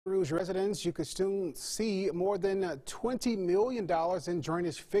Rouge residents, you could soon see more than $20 million in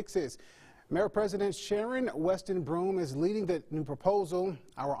drainage fixes. Mayor President Sharon Weston Broome is leading the new proposal.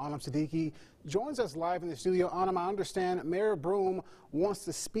 Our Anam Siddiqui joins us live in the studio. Anam, I understand Mayor Broome wants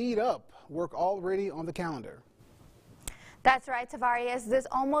to speed up work already on the calendar. That's right, Tavarius. This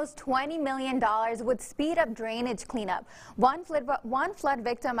almost $20 million would speed up drainage cleanup. One flood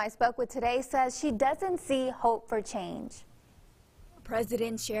victim I spoke with today says she doesn't see hope for change.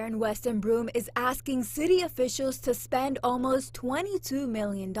 President Sharon Weston Broome is asking city officials to spend almost $22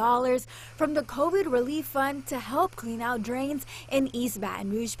 million from the COVID relief fund to help clean out drains in East Baton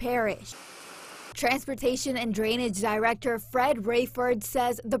Rouge Parish. Transportation and Drainage Director Fred Rayford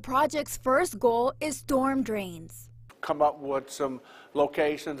says the project's first goal is storm drains. Come up with some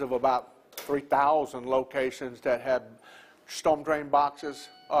locations of about 3,000 locations that have storm drain boxes,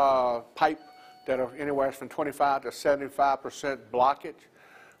 pipe that are anywhere from 25 to 75% blockage.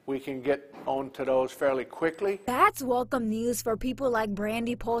 We can get onto those fairly quickly. That's welcome news for people like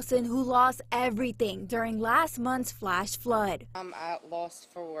Brandy Paulson, who lost everything during last month's flash flood. I'm at loss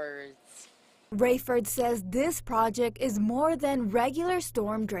for words. Rayford says this project is more than regular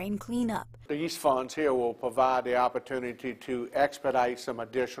storm drain cleanup. These funds here will provide the opportunity to expedite some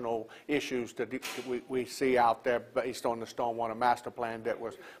additional issues that we see out there based on the Stormwater Master Plan that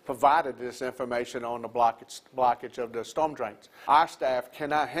was provided this information on the blockage of the storm drains. Our staff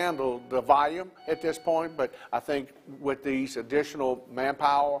cannot handle the volume at this point, but I think with these additional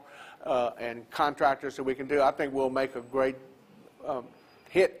manpower and contractors that we can do, I think we'll make a great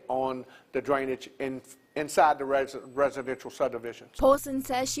hit on the drainage inside the residential subdivisions. Paulson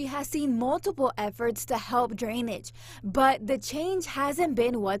says she has seen multiple efforts to help drainage, but the change hasn't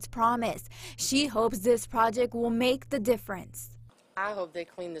been what's promised. She hopes this project will make the difference. I hope they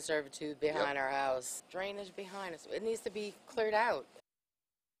clean the servitude behind our house. Drainage behind us, it needs to be cleared out.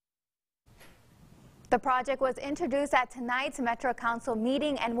 The project was introduced at tonight's Metro Council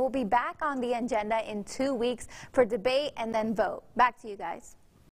meeting and will be back on the agenda in 2 weeks for debate and then vote. Back to you guys.